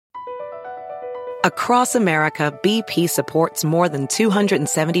Across America, BP supports more than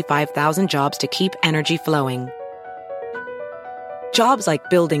 275,000 jobs to keep energy flowing. Jobs like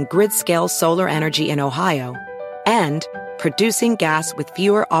building grid-scale solar energy in Ohio and producing gas with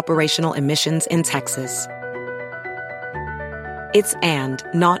fewer operational emissions in Texas. It's and,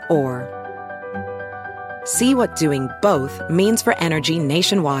 not or. See what doing both means for energy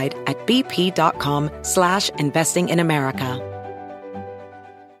nationwide at bp.com/investing in America.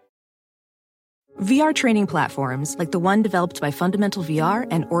 VR training platforms, like the one developed by Fundamental VR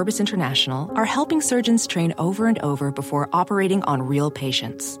and Orbis International, are helping surgeons train over and over before operating on real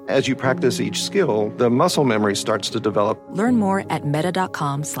patients. As you practice each skill, the muscle memory starts to develop. Learn more at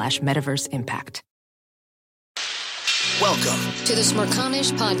meta.com/metaverse impact. Welcome to the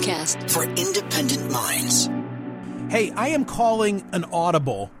Smerconish Podcast for Independent Minds. Hey, I am calling an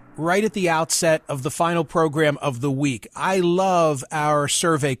audible right at the outset of the final program of the week. I love our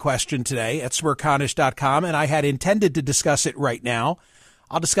survey question today at smerconish.com, and I had intended to discuss it right now.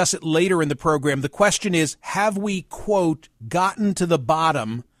 I'll discuss it later in the program. The question is, have we, quote, gotten to the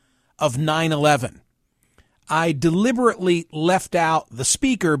bottom of 9/11? I deliberately left out the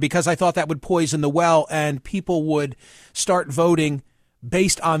speaker because I thought that would poison the well and people would start voting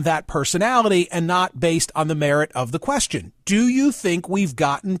based on that personality and not based on the merit of the question. Do you think we've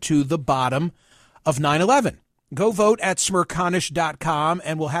gotten to the bottom of 9/11? Go vote at smerconish.com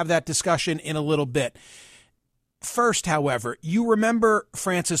and we'll have that discussion in a little bit. First, however, you remember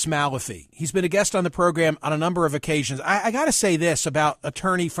Francis Malofiy. He's been a guest on the program on a number of occasions. I got to say this about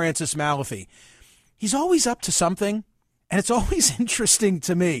attorney Francis Malofiy. He's always up to something, and it's always interesting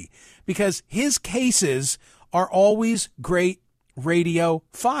to me because his cases are always great radio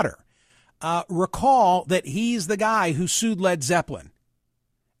fodder. Recall that he's the guy who sued Led Zeppelin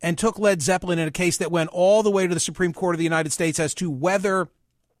and took Led Zeppelin in a case that went all the way to the Supreme Court of the United States as to whether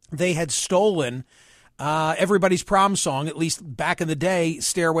they had stolen everybody's prom song, at least back in the day,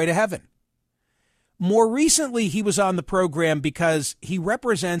 Stairway to Heaven. More recently, he was on the program because he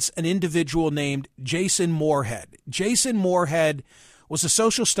represents an individual named Jason Morehead. Jason Morehead was a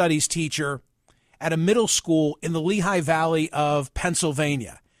social studies teacher at a middle school in the Lehigh Valley of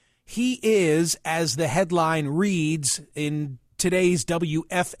Pennsylvania. He is, as the headline reads in today's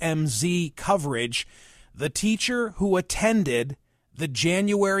WFMZ coverage, the teacher who attended the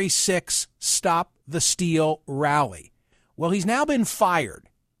January 6th Stop the Steal rally. Well, he's now been fired.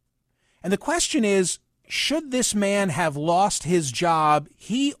 And the question is, should this man have lost his job,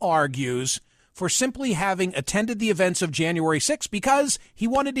 he argues, for simply having attended the events of January 6th because he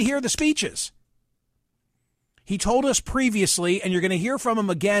wanted to hear the speeches? He told us previously, and you're going to hear from him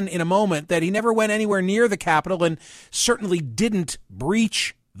again in a moment, that he never went anywhere near the Capitol and certainly didn't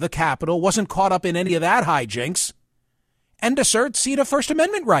breach the Capitol, wasn't caught up in any of that hijinks, and asserts he had a First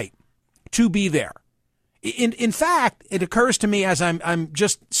Amendment right to be there. In fact, it occurs to me as I'm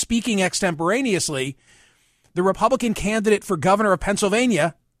just speaking extemporaneously, the Republican candidate for governor of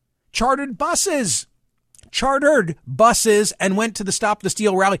Pennsylvania chartered buses and went to the Stop the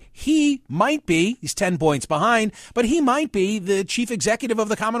Steal rally. He might be, he's 10 points behind, but he might be the chief executive of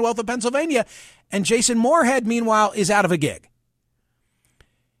the Commonwealth of Pennsylvania. And Jason Morehead, meanwhile, is out of a gig.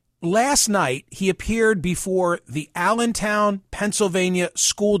 Last night, he appeared before the Allentown, Pennsylvania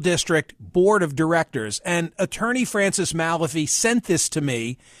School District Board of Directors, and attorney Francis Malofiy sent this to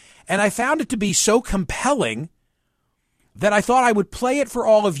me, and I found it to be so compelling that I thought I would play it for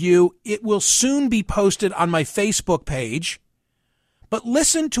all of you. It will soon be posted on my Facebook page. But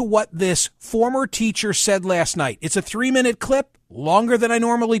listen to what this former teacher said last night. It's a 3-minute clip, longer than I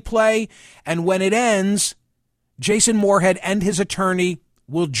normally play, and when it ends, Jason Morehead and his attorney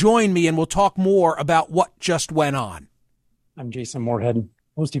will join me and we'll talk more about what just went on. I'm Jason Morehead.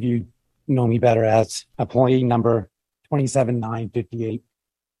 Most of you know me better as employee number 27958.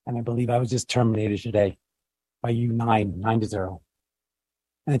 And I believe I was just terminated today by you 9-0.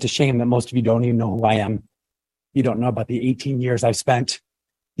 And it's a shame that most of you don't even know who I am. You don't know about the 18 years I've spent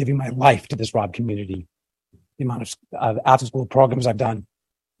giving my life to this Rob community. The amount of after school programs I've done,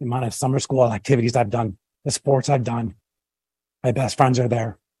 the amount of summer school activities I've done, the sports I've done. My best friends are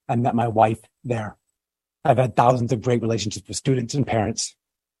there. I met my wife there. I've had thousands of great relationships with students and parents.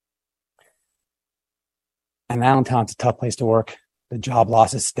 And Allentown's a tough place to work. The job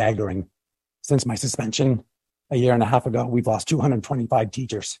loss is staggering. Since my suspension a year and a half ago, we've lost 225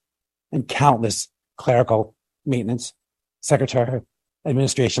 teachers and countless clerical, maintenance, secretary,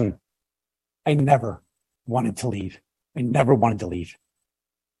 administration. I never wanted to leave. And I'm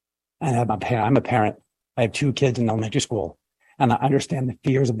a parent. I have 2 kids in elementary school. And I understand the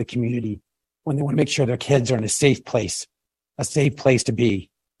fears of the community when they want to make sure their kids are in a safe place to be,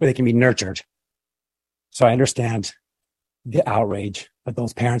 where they can be nurtured. So I understand the outrage that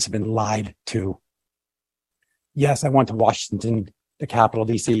those parents have been lied to. Yes, I went to Washington, the capital,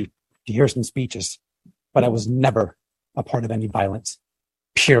 D.C., to hear some speeches, but I was never a part of any violence,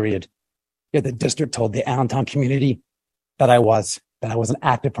 period. Yet the district told the Allentown community that I was an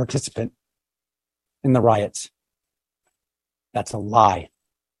active participant in the riots. That's a lie.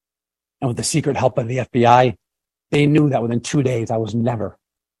 And with the secret help of the FBI, they knew that within 2 days I was never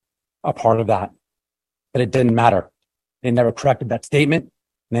a part of that. But it didn't matter. They never corrected that statement,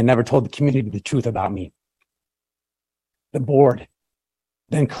 and they never told the community the truth about me. The board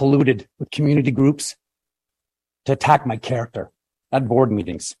then colluded with community groups to attack my character at board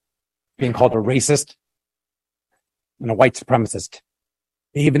meetings, being called a racist and a white supremacist.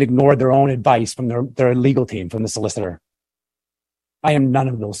 They even ignored their own advice from their legal team, from the solicitor. I am none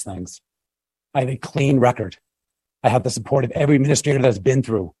of those things. I have a clean record. I have the support of every administrator that has been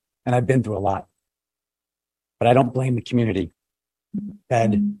through, and I've been through a lot. But I don't blame the community.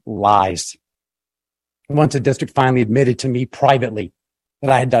 Fed lies. Once the district finally admitted to me privately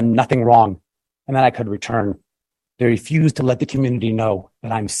that I had done nothing wrong and that I could return, they refused to let the community know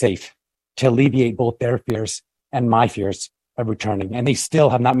that I'm safe, to alleviate both their fears and my fears of returning. And they still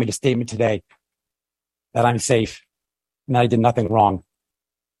have not made a statement today that I'm safe and that I did nothing wrong.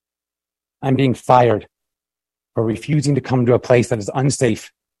 I'm being fired for refusing to come to a place that is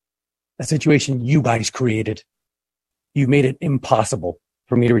unsafe, a situation you guys created. You made it impossible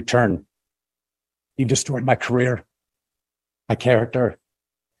for me to return. You destroyed my career, my character,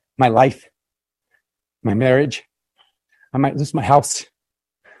 my life, my marriage. I might lose my house,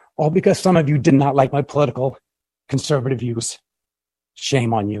 all because some of you did not like my political conservative views.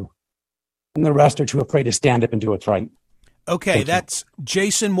 Shame on you. And the rest are too afraid to stand up and do what's right. Okay, that's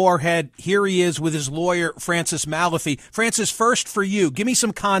Jason Morehead. Here he is with his lawyer, Francis Malofiy. Francis, first for you, give me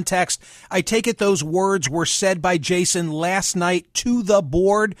some context. I take it those words were said by Jason last night to the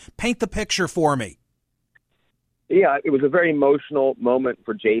board. Paint the picture for me. Yeah, it was a very emotional moment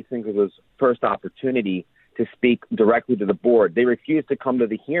for Jason because it was his first opportunity to speak directly to the board. They refused to come to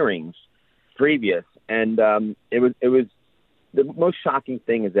the hearings previous, and it was the most shocking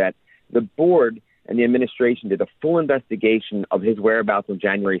thing is that the board and the administration did a full investigation of his whereabouts on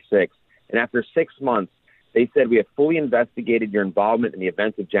January 6th. And after 6 months, they said, we have fully investigated your involvement in the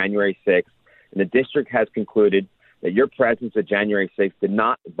events of January 6th, and the district has concluded that your presence at January 6th did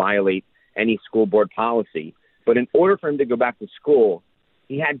not violate any school board policy. But in order for him to go back to school,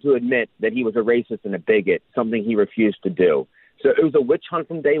 he had to admit that he was a racist and a bigot, something he refused to do. So it was a witch hunt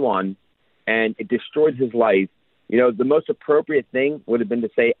from day one, and it destroyed his life. You know, the most appropriate thing would have been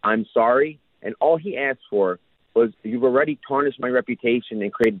to say, I'm sorry. And all he asked for was, you've already tarnished my reputation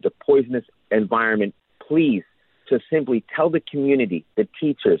and created a poisonous environment. Please, to simply tell the community, the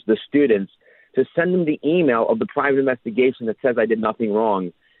teachers, the students, to send them the email of the private investigation that says I did nothing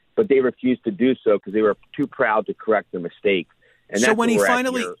wrong. But they refused to do so because they were too proud to correct their mistake. And so when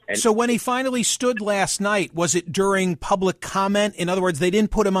he finally stood last night, was it during public comment? In other words, they didn't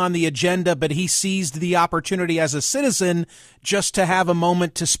put him on the agenda, but he seized the opportunity as a citizen just to have a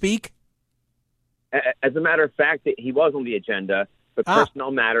moment to speak? As a matter of fact, he was on the agenda, but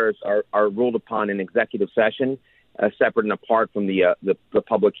personnel matters are ruled upon in executive session, separate and apart from the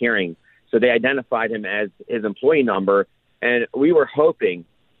public hearing. So they identified him as his employee number, and we were hoping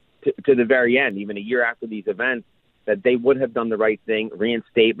to the very end, even a year after these events, that they would have done the right thing,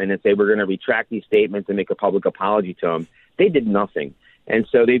 reinstatement, and say we're going to retract these statements and make a public apology to him. They did nothing. And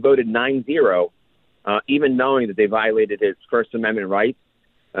so they voted 9-0, even knowing that they violated his First Amendment rights.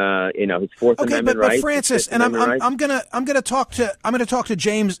 His Fourth Amendment rights. But Francis, and I'm gonna talk to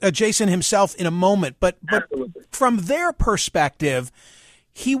Jason himself in a moment. But from their perspective,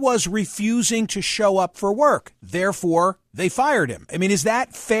 he was refusing to show up for work. Therefore, they fired him. I mean, is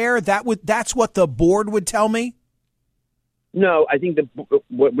that fair? That's what the board would tell me. No, I think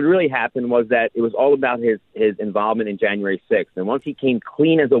what really happened was that it was all about his involvement in January 6th. And once he came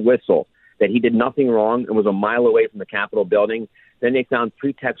clean as a whistle that he did nothing wrong and was a mile away from the Capitol building, then they found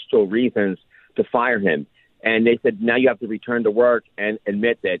pretextual reasons to fire him. And they said, now you have to return to work and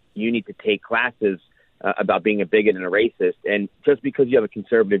admit that you need to take classes about being a bigot and a racist. And just because you have a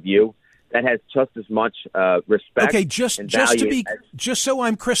conservative view, that has just as much respect. Okay, just so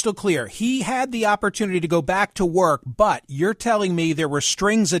I'm crystal clear, he had the opportunity to go back to work, but you're telling me there were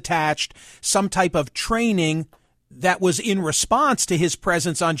strings attached, some type of training that was in response to his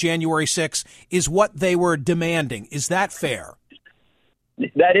presence on January 6th is what they were demanding. Is that fair?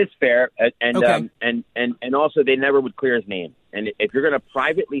 That is fair, and okay. And also they never would clear his name. And if you're going to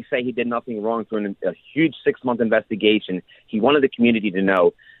privately say he did nothing wrong through a huge 6-month investigation, he wanted the community to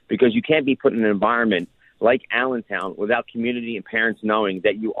know, because you can't be put in an environment like Allentown without community and parents knowing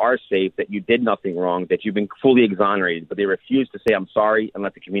that you are safe, that you did nothing wrong, that you've been fully exonerated, but they refuse to say, I'm sorry, and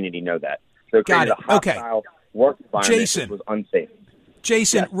let the community know that. So it created a hostile work environment that was unsafe.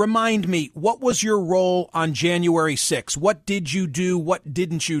 Jason, remind me, what was your role on January 6th? What did you do? What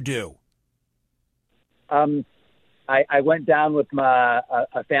didn't you do? I went down with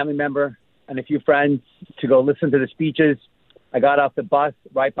a family member and a few friends to go listen to the speeches. I got off the bus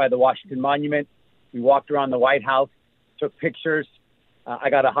right by the Washington Monument. We walked around the White House, took pictures. I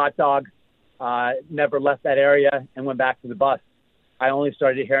got a hot dog, never left that area, and went back to the bus. I only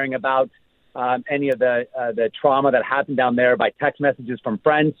started hearing about any of the trauma that happened down there by text messages from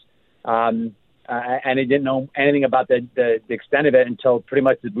friends, and I didn't know anything about the extent of it until pretty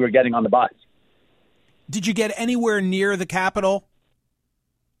much we were getting on the bus. Did you get anywhere near the Capitol?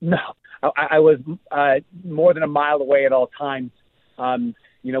 No, I was more than a mile away at all times.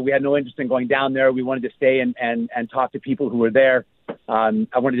 We had no interest in going down there. We wanted to stay and talk to people who were there. I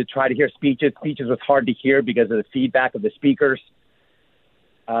wanted to try to hear speeches. Speeches was hard to hear because of the feedback of the speakers.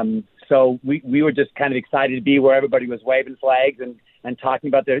 So we were just kind of excited to be where everybody was waving flags and talking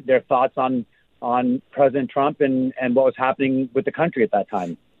about their thoughts on President Trump and what was happening with the country at that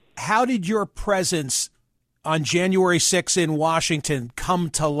time. How did your presence on January 6th in Washington come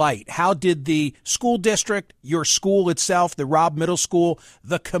to light? How did the school district, your school itself, the Robb Middle School,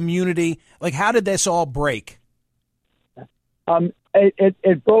 the community, how did this all break?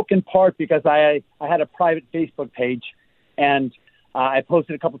 It broke in part because I had a private Facebook page, and I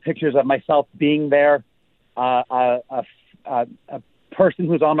posted a couple of pictures of myself being there. A person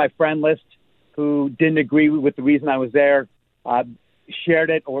who's on my friend list who didn't agree with the reason I was there shared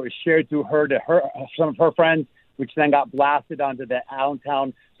it, or shared through her to some of her friends, which then got blasted onto the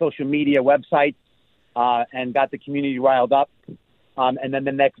Allentown social media website and got the community riled up. And then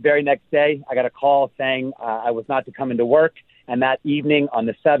the very next day, I got a call saying I was not to come into work. And that evening on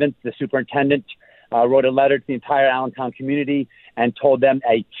the 7th, the superintendent wrote a letter to the entire Allentown community and told them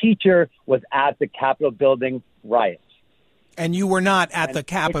a teacher was at the Capitol building riot. And you were not at the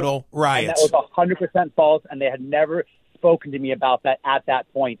Capitol riots. And that was 100% false, and they had never spoken to me about that at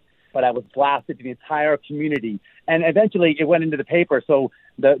that point, but I was blasted to the entire community. And eventually it went into the paper, so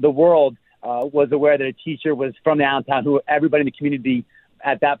the world was aware that a teacher was from the Allentown, who everybody in the community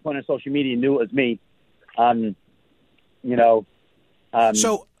at that point on social media knew it was me.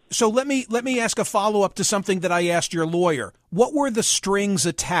 So let me ask a follow-up to something that I asked your lawyer. What were the strings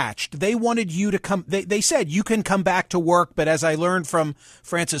attached? They wanted you to come. They said you can come back to work, but as I learned from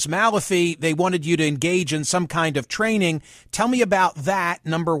Francis Malofiy, they wanted you to engage in some kind of training. Tell me about that,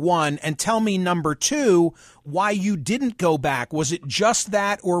 number one, and tell me, number two, why you didn't go back. Was it just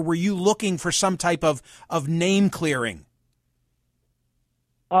that, or were you looking for some type of name clearing?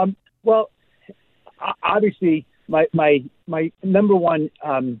 Well, obviously, my number one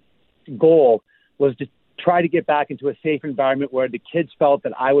goal was to try to get back into a safe environment where the kids felt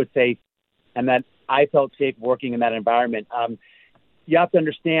that I was safe and that I felt safe working in that environment. You have to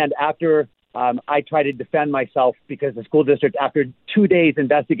understand, after I tried to defend myself because the school district, after 2 days,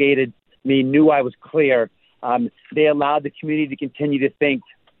 investigated me, knew I was clear, they allowed the community to continue to think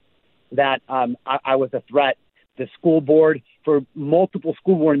that I was a threat. The school board, for multiple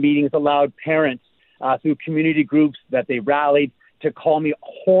school board meetings, allowed parents through community groups that they rallied to call me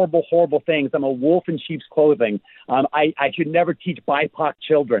horrible, horrible things. I'm a wolf in sheep's clothing. I should never teach BIPOC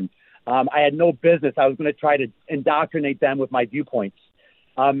children. I had no business. I was going to try to indoctrinate them with my viewpoints.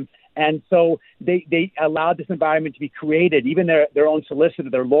 And so they allowed this environment to be created. Even their own solicitor,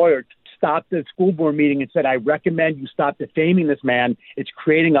 their lawyer, stopped the school board meeting and said, I recommend you stop defaming this man. It's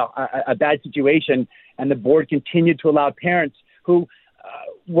creating a bad situation. And the board continued to allow parents who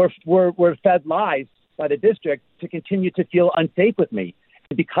were fed lies by the district to continue to feel unsafe with me.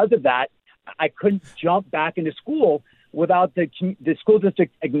 And because of that, I couldn't jump back into school without the school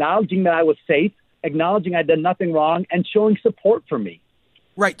district acknowledging that I was safe, acknowledging I'd done nothing wrong, and showing support for me.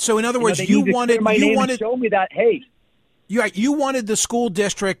 Right. So in other words, you wanted to show me that, hey, you wanted the school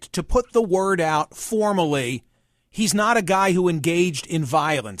district to put the word out formally. He's not a guy who engaged in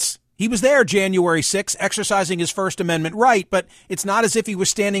violence. He was there January 6th, exercising his First Amendment right, but it's not as if he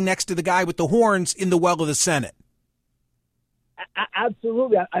was standing next to the guy with the horns in the well of the Senate.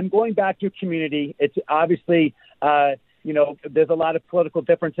 Absolutely. I'm going back to community. It's obviously, there's a lot of political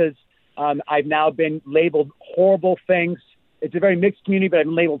differences. I've now been labeled horrible things. It's a very mixed community, but I've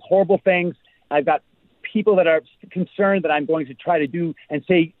been labeled horrible things. I've got people that are concerned that I'm going to try to do and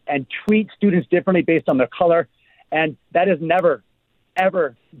say and treat students differently based on their color. And that has never,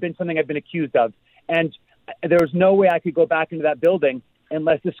 ever been something I've been accused of. And there was no way I could go back into that building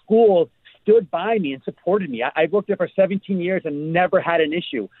unless the school stood by me and supported me. I worked there for 17 years and never had an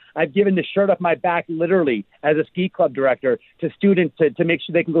issue. I've given the shirt off my back literally as a ski club director to students to make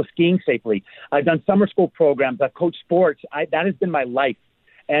sure they can go skiing safely. I've done summer school programs. I've coached sports. That has been my life.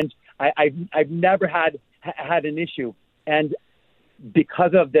 And I've never had an issue. And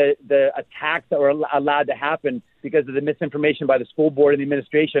because of the attacks that were allowed to happen because of the misinformation by the school board and the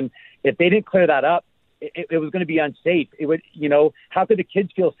administration, if they didn't clear that up, it was going to be unsafe. It would, how could the kids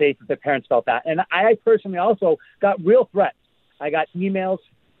feel safe if their parents felt that? And I personally also got real threats. I got emails,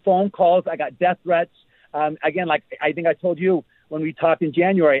 phone calls. I got death threats. Again, like I think I told you when we talked in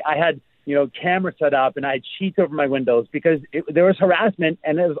January, I had, cameras set up and I had sheets over my windows because there was harassment,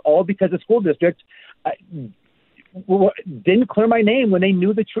 and it was all because the school district didn't clear my name when they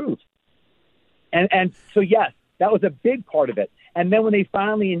knew the truth. And so, yes, that was a big part of it. And then when they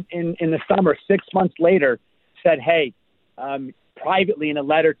finally, in the summer, 6 months later, said, hey, privately in a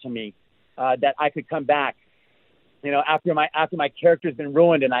letter to me, that I could come back, after my character's been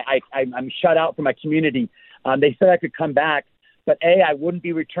ruined and I'm shut out from my community, they said I could come back, but I wouldn't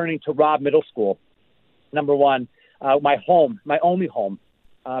be returning to Robb Middle School, number one, my home, my only home.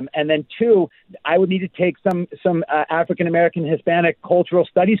 And then two, I would need to take some African-American Hispanic cultural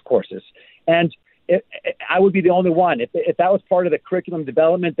studies courses. And I would be the only one. If that was part of the curriculum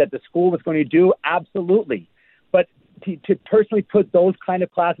development that the school was going to do, absolutely. But to personally put those kind of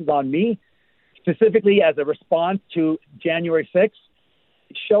classes on me, specifically as a response to January 6th,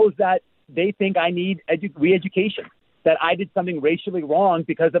 shows that they think I need re-education, that I did something racially wrong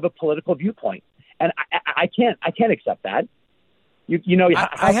because of a political viewpoint. And I can't accept that.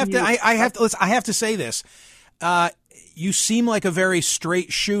 I have to say this. You seem like a very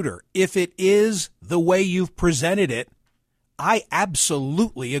straight shooter. If it is the way you've presented it, I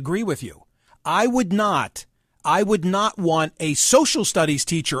absolutely agree with you. I would not want a social studies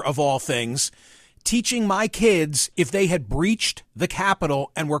teacher of all things teaching my kids if they had breached the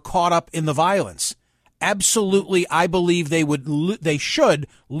Capitol and were caught up in the violence. Absolutely, I believe they should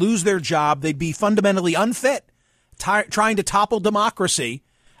lose their job. They'd be fundamentally unfit trying to topple democracy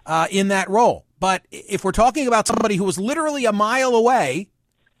in that role. But if we're talking about somebody who was literally a mile away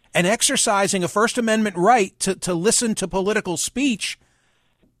and exercising a First Amendment right to listen to political speech,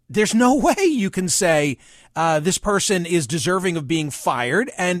 there's no way you can say this person is deserving of being fired.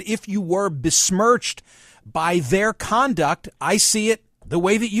 And if you were besmirched by their conduct, I see it the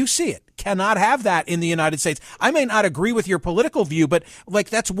way that you see it. Cannot have that in the United States. I may not agree with your political view, but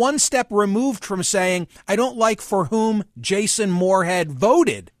that's one step removed from saying I don't like for whom Jason Morehead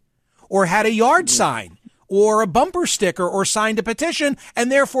voted or had a yard sign or a bumper sticker or signed a petition,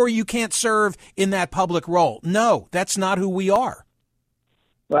 and therefore you can't serve in that public role. No, that's not who we are.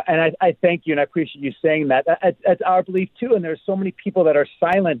 Well, and I thank you, and I appreciate you saying that. That's our belief too. And there's so many people that are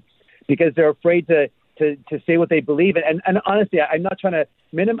silent because they're afraid to say what they believe. And honestly, I'm not trying to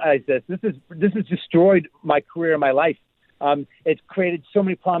minimize this. This has destroyed my career and my life. It's created so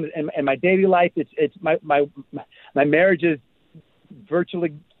many problems in my daily life. It's my marriage is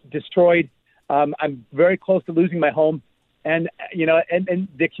virtually destroyed. I'm very close to losing my home, and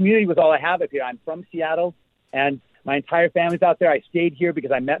the community was all I have up here. I'm from Seattle, and my entire family's out there. I stayed here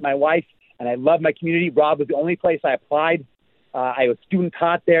because I met my wife, and I love my community. Robb was the only place I applied. I was student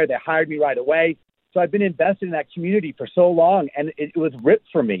taught there. They hired me right away. So I've been invested in that community for so long, and it was ripped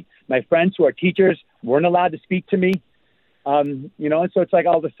from me. My friends who are teachers weren't allowed to speak to me. And so it's like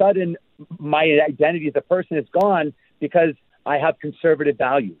all of a sudden my identity as a person is gone because I have conservative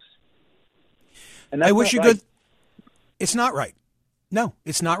values. And that's I wish you right. good. It's not right. No,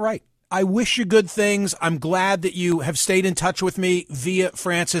 it's not right. I wish you good things. I'm glad that you have stayed in touch with me via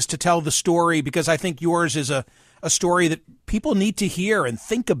Francis to tell the story, because I think yours is a story that people need to hear and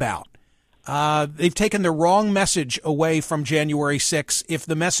think about. They've taken the wrong message away from January 6th if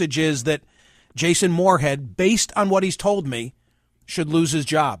the message is that Jason Morehead, based on what he's told me, should lose his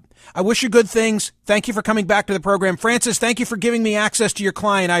job. I wish you good things. Thank you for coming back to the program. Francis, thank you for giving me access to your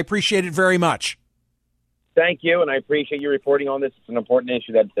client. I appreciate it very much. Thank you, and I appreciate you reporting on this. It's an important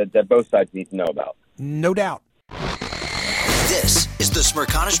issue that both sides need to know about. No doubt. This is the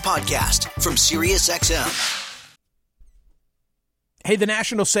Smerconish Podcast from SiriusXM. Hey, the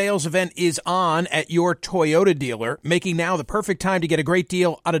national sales event is on at your Toyota dealer, making now the perfect time to get a great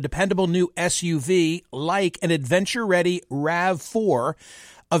deal on a dependable new SUV like an adventure-ready RAV4.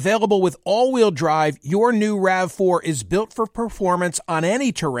 Available with all-wheel drive, your new RAV4 is built for performance on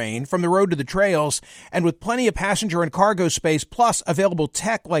any terrain, from the road to the trails, and with plenty of passenger and cargo space, plus available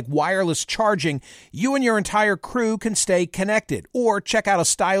tech like wireless charging, you and your entire crew can stay connected. Or check out a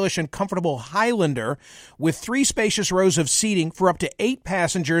stylish and comfortable Highlander with 3 spacious rows of seating for up to 8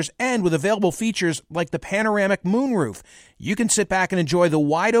 passengers and with available features like the panoramic moonroof. You can sit back and enjoy the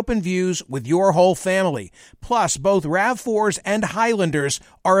wide-open views with your whole family. Plus, both RAV4s and Highlanders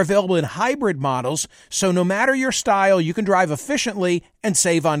are available in hybrid models, so no matter your style, you can drive efficiently and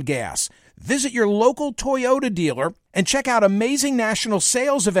save on gas. Visit your local Toyota dealer and check out amazing national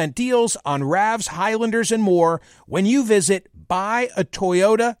sales event deals on RAVs, Highlanders, and more when you visit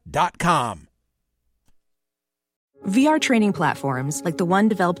buyatoyota.com. VR training platforms, like the one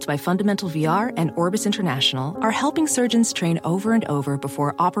developed by Fundamental VR and Orbis International, are helping surgeons train over and over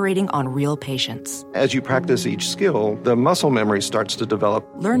before operating on real patients. As you practice each skill, the muscle memory starts to develop.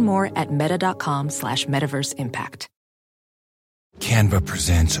 Learn more at meta.com/metaverse impact. Canva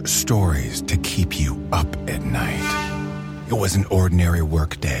presents stories to keep you up at night. It was an ordinary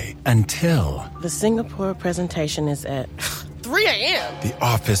workday until... The Singapore presentation is at 3 a.m. The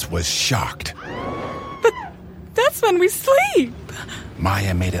office was shocked. That's when we sleep.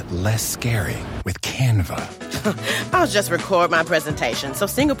 Maya made it less scary with Canva. I'll just record my presentation so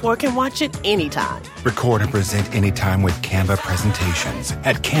Singapore can watch it anytime. Record and present anytime with Canva presentations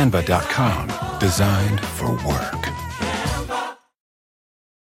at canva.com. Designed for work.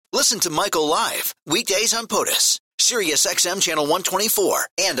 Listen to Michael live weekdays on POTUS, Sirius XM channel 124,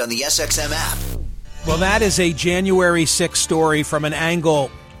 and on the SXM app. Well, that is a January 6th story from an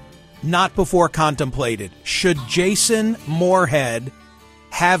angle not before contemplated. Should Jason Morehead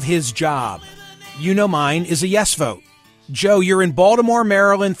have his job? You know mine is a yes vote. Joe, you're in Baltimore,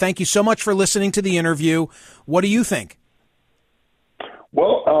 Maryland. Thank you so much for listening to the interview. What do you think?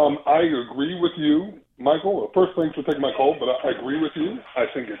 Well, I agree with you, Michael. First, thanks for taking my call, but I agree with you. I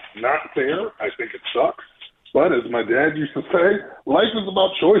think it's not fair. I think it sucks. But as my dad used to say, life is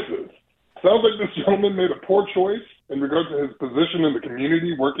about choices. Sounds like this gentleman made a poor choice in regards to his position in the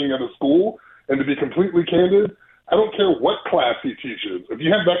community, working at a school. And to be completely candid, I don't care what class he teaches. If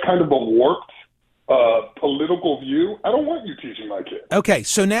you have that kind of a warped political view, I don't want you teaching my kids. Okay,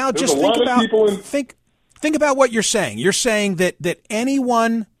 so now just think about what you're saying. You're saying that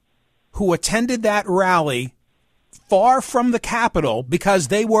anyone who attended that rally far from the Capitol because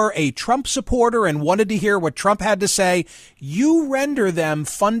they were a Trump supporter and wanted to hear what Trump had to say, you render them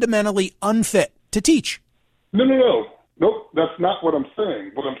fundamentally unfit to teach. No. Nope, that's not what I'm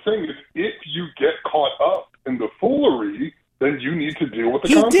saying. What I'm saying is if you get caught up in the foolery, then you need to deal with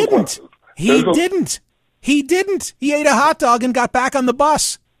the consequences. He didn't. He ate a hot dog and got back on the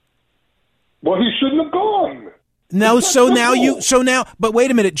bus. Well, he shouldn't have gone. But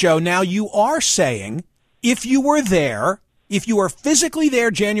wait a minute, Joe. Now you are saying if you were there, if you were physically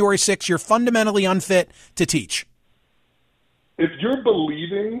there January 6th, you're fundamentally unfit to teach. If you're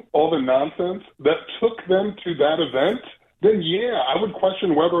believing all the nonsense that took them to that event, then yeah, I would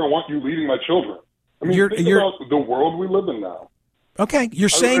question whether I want you leading my children. I mean, think about the world we live in now. Okay, you're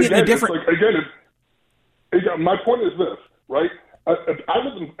saying it in a different... My point is this, right? I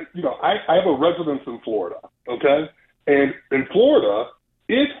live in, I have a residence in Florida, okay? And in Florida,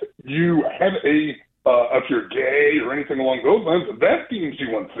 if you have if you're gay or anything along those lines, that deems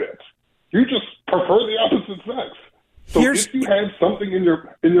you unfit. You just prefer the opposite sex. So if you have something in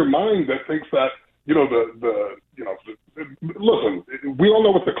your mind that thinks that, listen, we all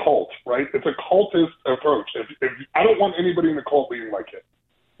know it's a cult, right? It's a cultist approach. If I don't want anybody in the cult leading my kid.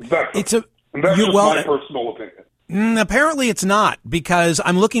 That's just my personal opinion. Apparently it's not, because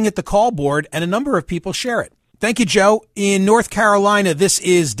I'm looking at the call board and a number of people share it. Thank you, Joe. In North Carolina, this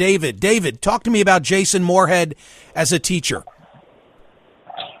is David. David, talk to me about Jason Morehead as a teacher.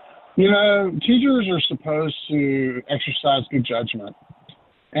 Teachers are supposed to exercise good judgment,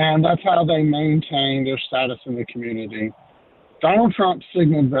 and that's how they maintain their status in the community. Donald Trump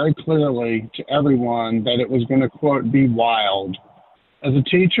signaled very clearly to everyone that it was going to, quote, be wild. As a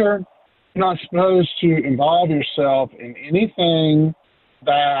teacher, you're not supposed to involve yourself in anything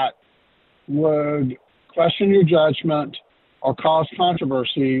that would question your judgment or cause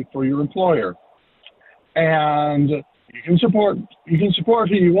controversy for your employer. And you can support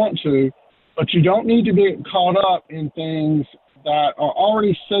who you want to, but you don't need to be caught up in things that are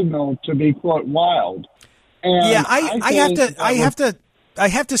already signaled to be, quote, wild. And yeah, I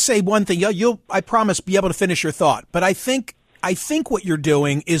have to say one thing. You'll I promise be able to finish your thought, but I think what you're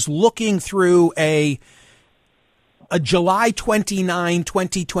doing is looking through a July 29,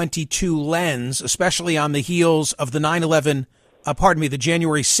 2022 lens, especially on the heels of the 9/11 the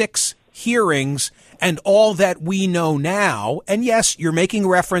January 6 hearings and all that we know now. And yes, you're making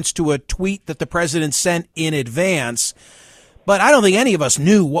reference to a tweet that the president sent in advance, but I don't think any of us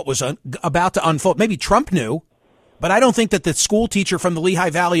knew what was about to unfold. Maybe Trump knew, but I don't think that the school teacher from the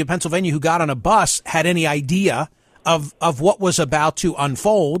Lehigh Valley of Pennsylvania who got on a bus had any idea of what was about to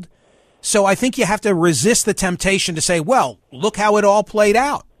unfold. So I think you have to resist the temptation to say, well, look how it all played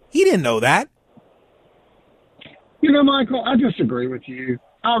out. He didn't know that. You know, Michael, I disagree with you.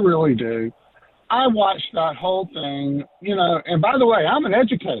 I really do. I watched that whole thing, you know, and by the way, I'm an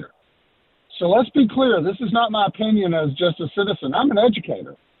educator. So let's be clear. This is not my opinion as just a citizen. I'm an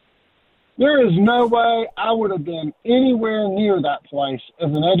educator. There is no way I would have been anywhere near that place as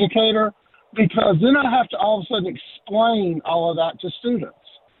an educator, because then I have to all of a sudden explain all of that to students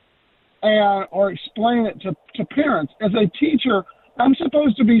or explain it to parents. As a teacher, I'm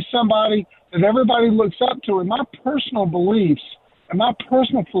supposed to be somebody that everybody looks up to, and my personal beliefs and my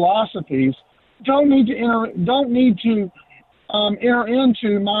personal philosophies don't need to enter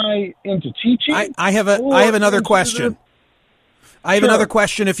into teaching. I have another question. I have another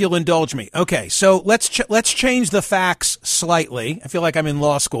question, if you'll indulge me. Okay, so let's change the facts slightly. I feel like I'm in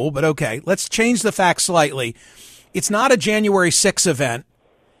law school, but okay, let's change the facts slightly. It's not a January 6 event.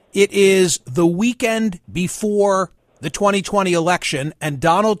 It is the weekend before the 2020 election, and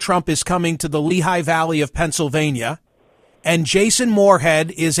Donald Trump is coming to the Lehigh Valley of Pennsylvania, and Jason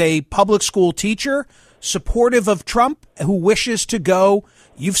Morehead is a public school teacher, supportive of Trump, who wishes to go.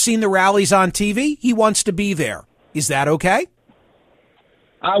 You've seen the rallies on TV. He wants to be there. Is that okay?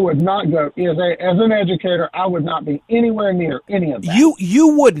 I would not go. As an educator, I would not be anywhere near any of that.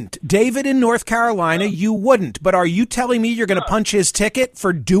 You wouldn't. David in North Carolina, you wouldn't. But are you telling me you're going to punch his ticket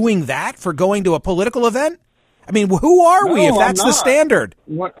for doing that, for going to a political event? I mean, who are we if that's the standard?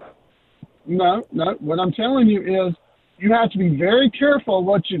 No. What I'm telling you is you have to be very careful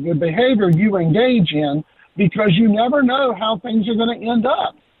the behavior you engage in, because you never know how things are going to end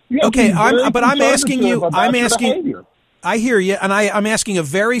up. Okay, I'm asking you. I hear you, and I'm asking a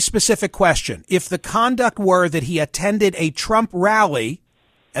very specific question. If the conduct were that he attended a Trump rally,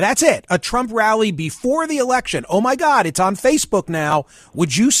 and that's it, a Trump rally before the election, oh my God, it's on Facebook now,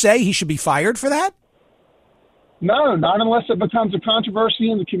 would you say he should be fired for that? No, not unless it becomes a controversy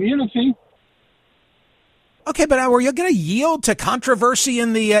in the community. Okay, but are you going to yield to controversy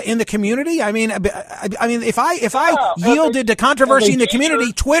in the community? I mean, if I yielded to controversy in the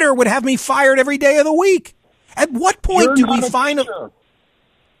community, Twitter would have me fired every day of the week. At what point do we find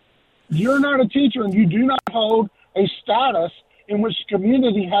You're not a teacher, and you do not hold a status in which the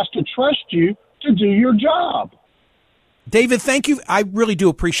community has to trust you to do your job. David, thank you. I really do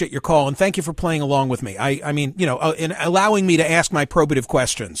appreciate your call, and thank you for playing along with me. I mean, you know, in allowing me to ask my probative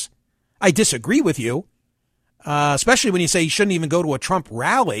questions. I disagree with you, especially when you say you shouldn't even go to a Trump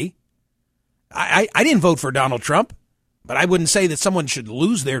rally. I didn't vote for Donald Trump, but I wouldn't say that someone should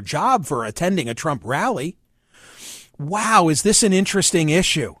lose their job for attending a Trump rally. Wow, is this an interesting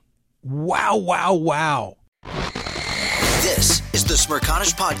issue? Wow. This is the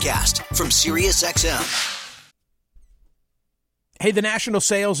Smirconish Podcast from SiriusXM. Hey, the national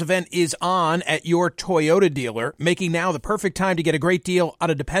sales event is on at your Toyota dealer, making now the perfect time to get a great deal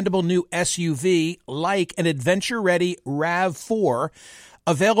on a dependable new SUV like an adventure-ready RAV4.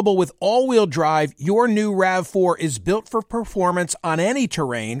 Available with all-wheel drive, your new RAV4 is built for performance on any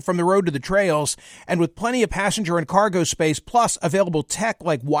terrain, from the road to the trails, and with plenty of passenger and cargo space, plus available tech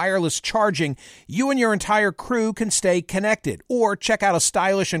like wireless charging, you and your entire crew can stay connected. Or check out a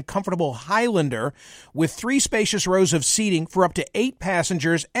stylish and comfortable Highlander with 3 spacious rows of seating for up to 8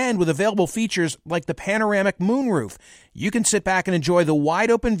 passengers, and with available features like the panoramic moonroof. You can sit back and enjoy the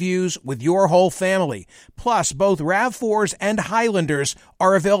wide-open views with your whole family. Plus, both RAV4s and Highlanders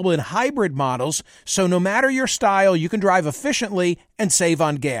are available in hybrid models, so no matter your style, you can drive efficiently and save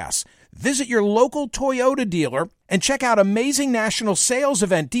on gas. Visit your local Toyota dealer and check out amazing national sales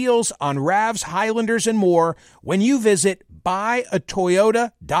event deals on RAVs, Highlanders, and more when you visit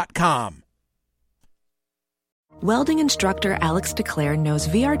buyatoyota.com. Welding instructor Alex DeClaire knows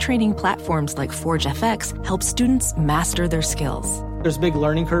VR training platforms like Forge FX help students master their skills. There's a big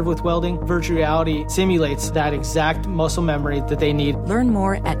learning curve with welding. Virtual reality simulates that exact muscle memory that they need. Learn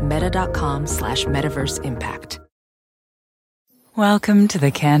more at meta.com/metaverse impact. Welcome to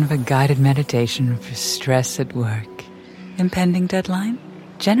the Canva guided meditation for stress at work. Impending deadline?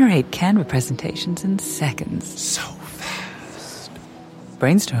 Generate Canva presentations in seconds. So fast.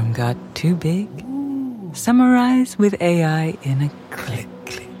 Brainstorm got too big? Summarize with AI in a click.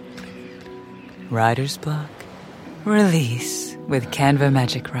 Writer's block? Release with Canva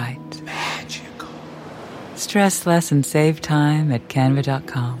Magic Write. Magical. Stress less and save time at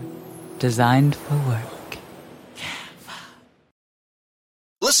Canva.com. Designed for work.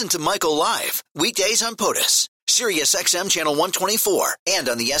 Listen to Michael live weekdays on POTUS, Sirius XM channel 124, and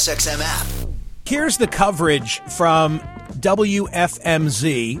on the SXM app. Here's the coverage from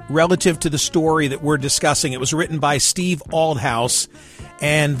WFMZ relative to the story that we're discussing. It was written by Steve Aldhouse,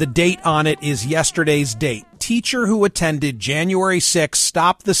 and the date on it is yesterday's date. Teacher who attended January 6th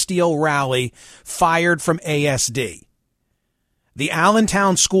Stop the Steal rally fired from ASD. The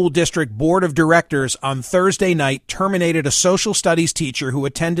Allentown School District Board of Directors on Thursday night terminated a social studies teacher who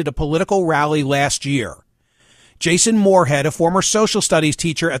attended a political rally last year. Jason Morehead, a former social studies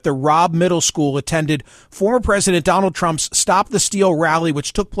teacher at the Robb Middle School, attended former President Donald Trump's Stop the Steal rally,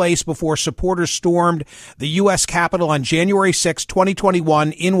 which took place before supporters stormed the U.S. Capitol on January 6,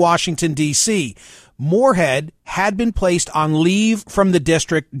 2021 in Washington, D.C. Morehead had been placed on leave from the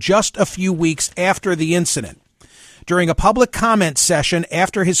district just a few weeks after the incident. During a public comment session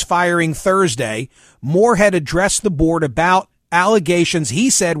after his firing Thursday, Morehead addressed the board about allegations he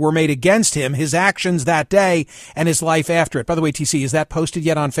said were made against him, his actions that day, and his life after it. By the way, TC, is that posted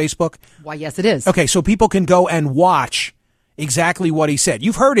yet on Facebook? Why, yes, it is. Okay, so people can go and watch exactly what he said.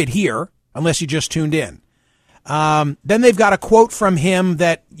 You've heard it here, unless you just tuned in. Then they've got a quote from him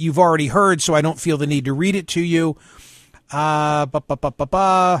that you've already heard, so I don't feel the need to read it to you.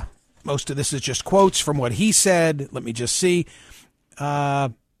 Most of this is just quotes from what he said. Let me just see.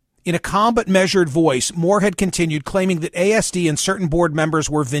 In a calm but measured voice, Morehead continued, claiming that ASD and certain board members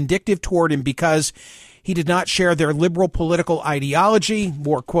were vindictive toward him because he did not share their liberal political ideology.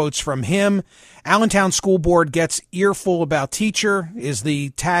 More quotes from him. Allentown School Board gets earful about teacher is the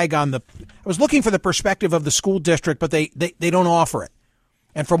tag on the... I was looking for the perspective of the school district, but they don't offer it.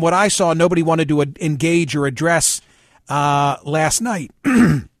 And from what I saw, nobody wanted to engage or address last night.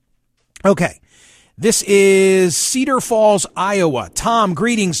 Okay. This is Cedar Falls, Iowa. Tom,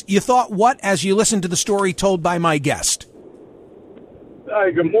 greetings. You thought what as you listened to the story told by my guest? Hi,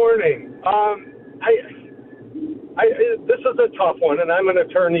 good morning. This is a tough one, and I'm an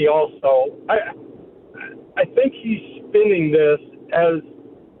attorney also. I think he's spinning this as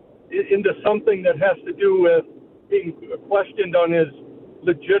into something that has to do with being questioned on his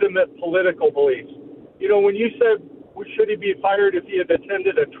legitimate political beliefs. You know, when you said, should he be fired if he had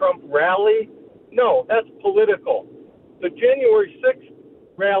attended a Trump rally? No, that's political. The January 6th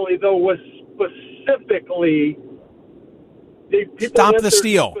rally, though, was specifically... Stop the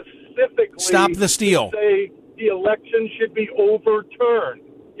steal. Stop the steal. Say the election should be overturned.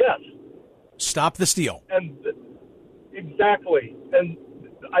 Yes. Stop the steal. And exactly. And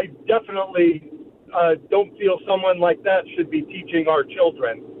I definitely don't feel someone like that should be teaching our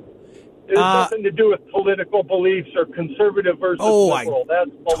children. It has nothing to do with political beliefs or conservative versus liberal.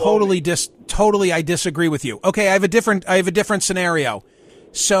 That's totally I disagree with you. Okay, I have a different scenario.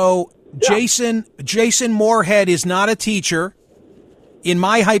 So yeah. Jason Morehead is not a teacher. In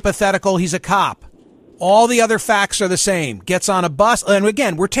my hypothetical, he's a cop. All the other facts are the same. Gets on a bus. And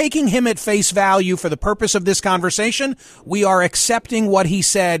again, we're taking him at face value for the purpose of this conversation. We are accepting what he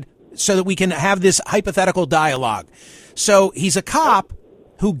said so that we can have this hypothetical dialogue. So he's a cop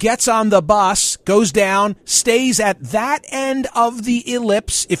who gets on the bus, goes down, stays at that end of the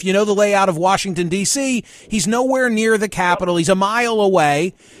ellipse. If you know the layout of Washington, D.C., he's nowhere near the Capitol. He's a mile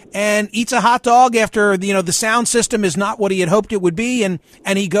away and eats a hot dog after, the sound system is not what he had hoped it would be, and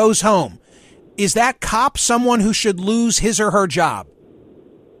he goes home. Is that cop someone who should lose his or her job?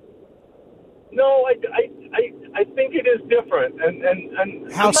 No, I think it is different.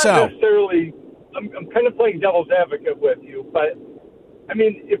 And how I'm so? Not necessarily, I'm kind of playing devil's advocate with you, but I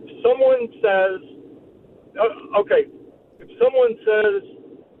mean, if someone says, if someone says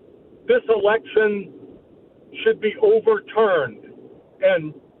this election should be overturned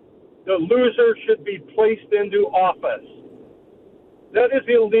and the loser should be placed into office, that is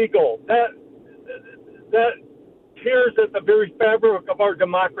illegal. That tears at the very fabric of our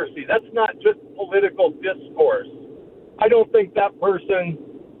democracy. That's not just political discourse. I don't think that person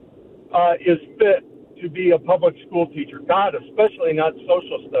is fit to be a public school teacher. God, especially not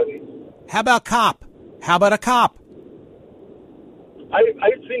social studies. How about cop? How about a cop? I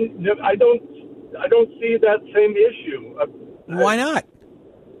don't see that same issue. Why not?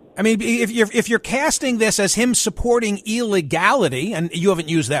 I mean, if you're casting this as him supporting illegality, and you haven't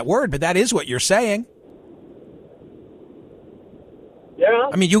used that word, but that is what you're saying. Yeah.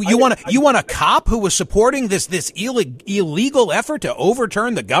 I mean, you want a cop who was supporting this illegal effort to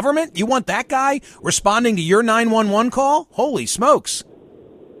overturn the government? You want that guy responding to your 911 call? Holy smokes!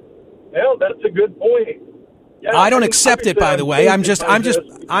 Well, that's a good point. Yeah, I don't accept it, by the way. I'm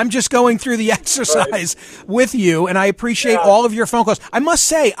just going through the exercise with you, and I appreciate all of your phone calls. I must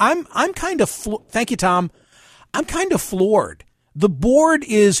say, I'm kind of thank you, Tom. I'm kind of floored. The board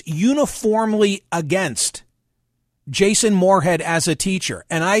is uniformly against Jason Morehead as a teacher,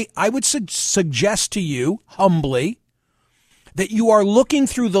 and I would suggest to you humbly that you are looking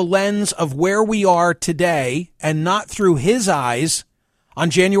through the lens of where we are today and not through his eyes on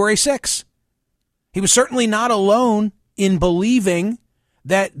January 6th. He was certainly not alone in believing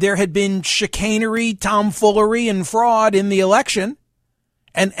that there had been chicanery, tomfoolery, and fraud in the election.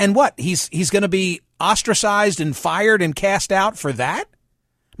 And what? He's going to be ostracized and fired and cast out for that?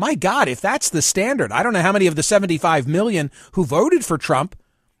 My God, if that's the standard, I don't know how many of the 75 million who voted for Trump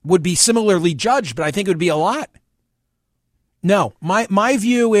would be similarly judged, but I think it would be a lot. No, my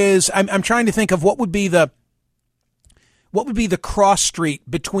view is I'm trying to think of what would be the cross street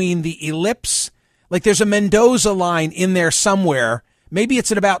between the ellipse. Like there's a Mendoza line in there somewhere. Maybe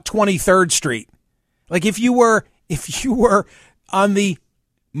it's at about 23rd Street. Like if you were on the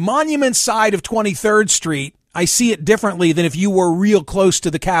Monument side of 23rd Street, I see it differently than if you were real close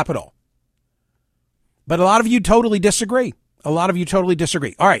to the Capitol. But a lot of you totally disagree. All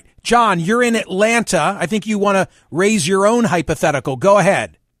right, John, you're in Atlanta. I think you want to raise your own hypothetical. Go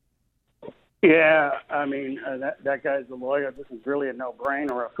ahead. Yeah, I mean, that guy's a lawyer. This is really a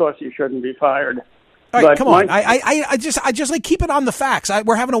no-brainer. Of course, he shouldn't be fired. All right, come on. I just like keep it on the facts.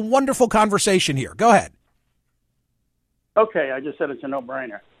 We're having a wonderful conversation here. Go ahead. Okay, I just said it's a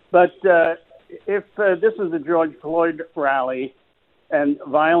no-brainer. But if this is a George Floyd rally and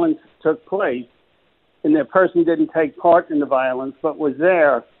violence took place and the person didn't take part in the violence but was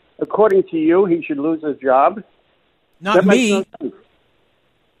there, according to you, he should lose his job? Not me.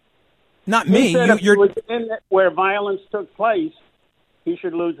 Not me. You said if he was in where violence took place, he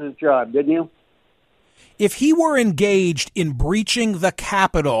should lose his job, didn't you? If he were engaged in breaching the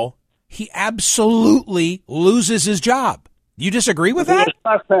Capitol, he absolutely loses his job. You disagree with that?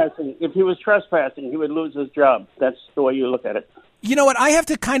 If he was trespassing, he would lose his job. That's the way you look at it. You know what? I have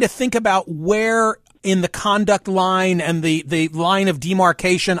to kind of think about where in the conduct line and the line of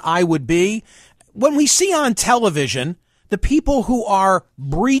demarcation I would be. When we see on television the people who are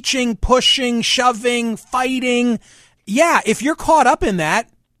breaching, pushing, shoving, fighting, yeah, if you're caught up in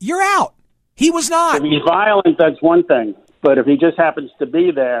that, you're out. He was not. If he's violent, that's one thing. But if he just happens to be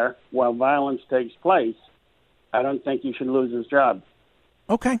there while violence takes place, I don't think he should lose his job.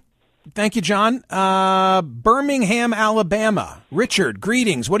 Okay. Thank you, John. Birmingham, Alabama. Richard,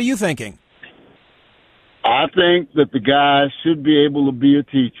 greetings. What are you thinking? I think that the guy should be able to be a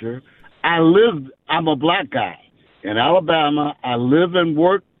teacher. I'm a black guy in Alabama. I live and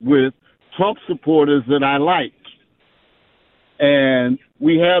work with Trump supporters that I like. And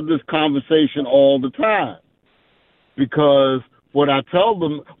we have this conversation all the time because what I told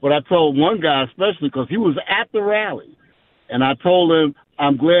one guy especially, because he was at the rally, and I told him,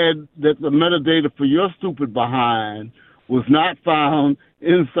 I'm glad that the metadata for your stupid behind was not found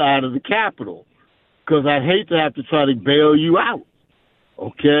inside of the Capitol, because I'd hate to have to try to bail you out.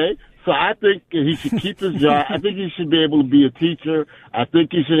 Okay? So I think he should keep his job. I think he should be able to be a teacher. I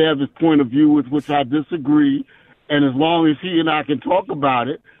think he should have his point of view with which I disagree. And as long as he and I can talk about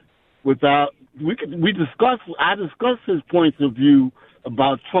it I discuss his points of view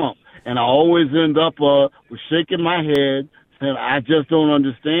about Trump. And I always end up with shaking my head saying, I just don't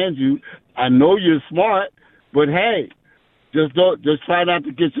understand you. I know you're smart, but hey, just try not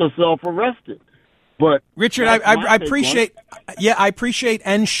to get yourself arrested. But Richard, I appreciate, I appreciate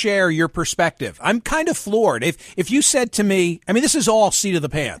and share your perspective. I'm kind of floored. If you said to me, I mean, this is all seat of the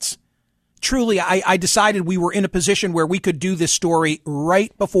pants. Truly, I decided we were in a position where we could do this story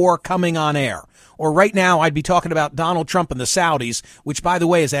right before coming on air. Or right now, I'd be talking about Donald Trump and the Saudis, which, by the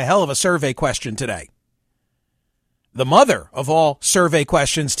way, is a hell of a survey question today. The mother of all survey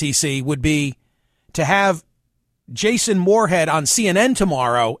questions, TC, would be to have Jason Morehead on CNN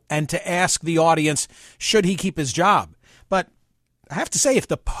tomorrow and to ask the audience, should he keep his job? But I have to say, if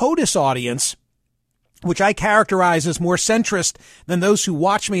the POTUS audience, which I characterize as more centrist than those who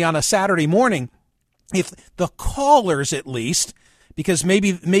watch me on a Saturday morning, if the callers at least, because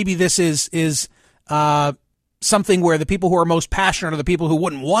maybe this is something where the people who are most passionate are the people who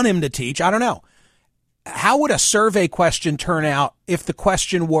wouldn't want him to teach. I don't know. How would a survey question turn out if the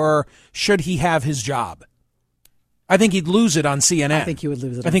question were, should he have his job? I think he'd lose it on CNN. I think he would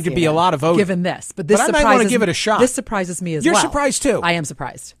lose it. I think there'd be a lot of voting. Given this. But I might want to give it a shot. This surprises me as well. You're surprised too. I am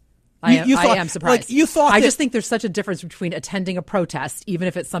surprised. I am surprised. Like, you thought I just think there's such a difference between attending a protest, even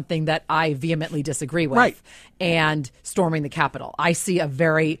if it's something that I vehemently disagree with, right, and storming the Capitol. I see a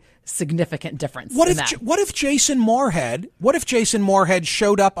very significant difference. What if Jason Morehead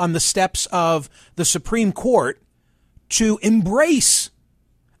showed up on the steps of the Supreme Court to embrace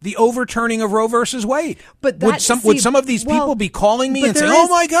the overturning of Roe versus Wade? But would some of these people be calling me and saying, "Oh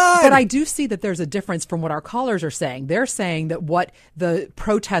my God"? But I do see that there's a difference from what our callers are saying. They're saying that what the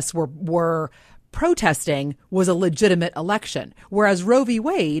protests were protesting was a legitimate election, whereas Roe v.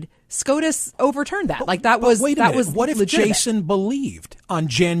 Wade, SCOTUS overturned that. Wait a minute. What if legitimate. Jason believed on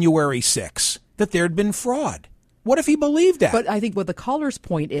January 6th that there had been fraud? What if he believed that? But I think what the caller's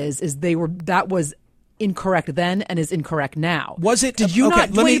point is that was incorrect then and is incorrect now. Was it? Did you okay,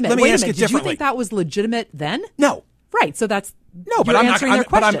 not? let me ask it differently. Did you think that was legitimate then? No. Right. So that's no. But I'm not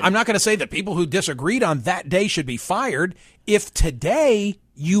going to say that people who disagreed on that day should be fired. If today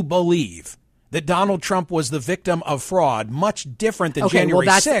you believe that Donald Trump was the victim of fraud, much different than January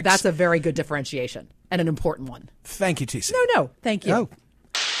 6th. That's a very good differentiation and an important one. Thank you, TC. No, thank you. No.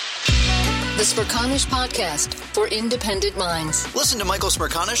 The Smerconish Podcast for independent minds. Listen to Michael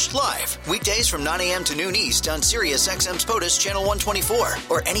Smerconish live weekdays from 9 a.m. to noon East on Sirius XM's POTUS Channel 124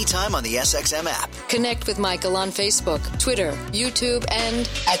 or anytime on the SXM app. Connect with Michael on Facebook, Twitter, YouTube, and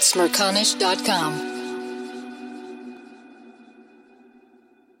at Smerconish.com.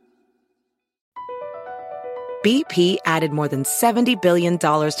 BP added more than $70 billion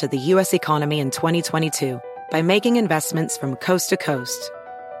to the U.S. economy in 2022 by making investments from coast to coast.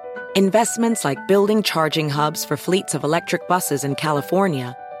 Investments like building charging hubs for fleets of electric buses in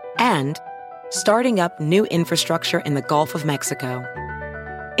California and starting up new infrastructure in the Gulf of Mexico.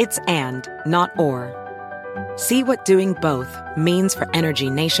 It's and, not or. See what doing both means for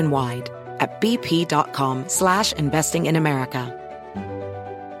energy nationwide at bp.com/investing in America.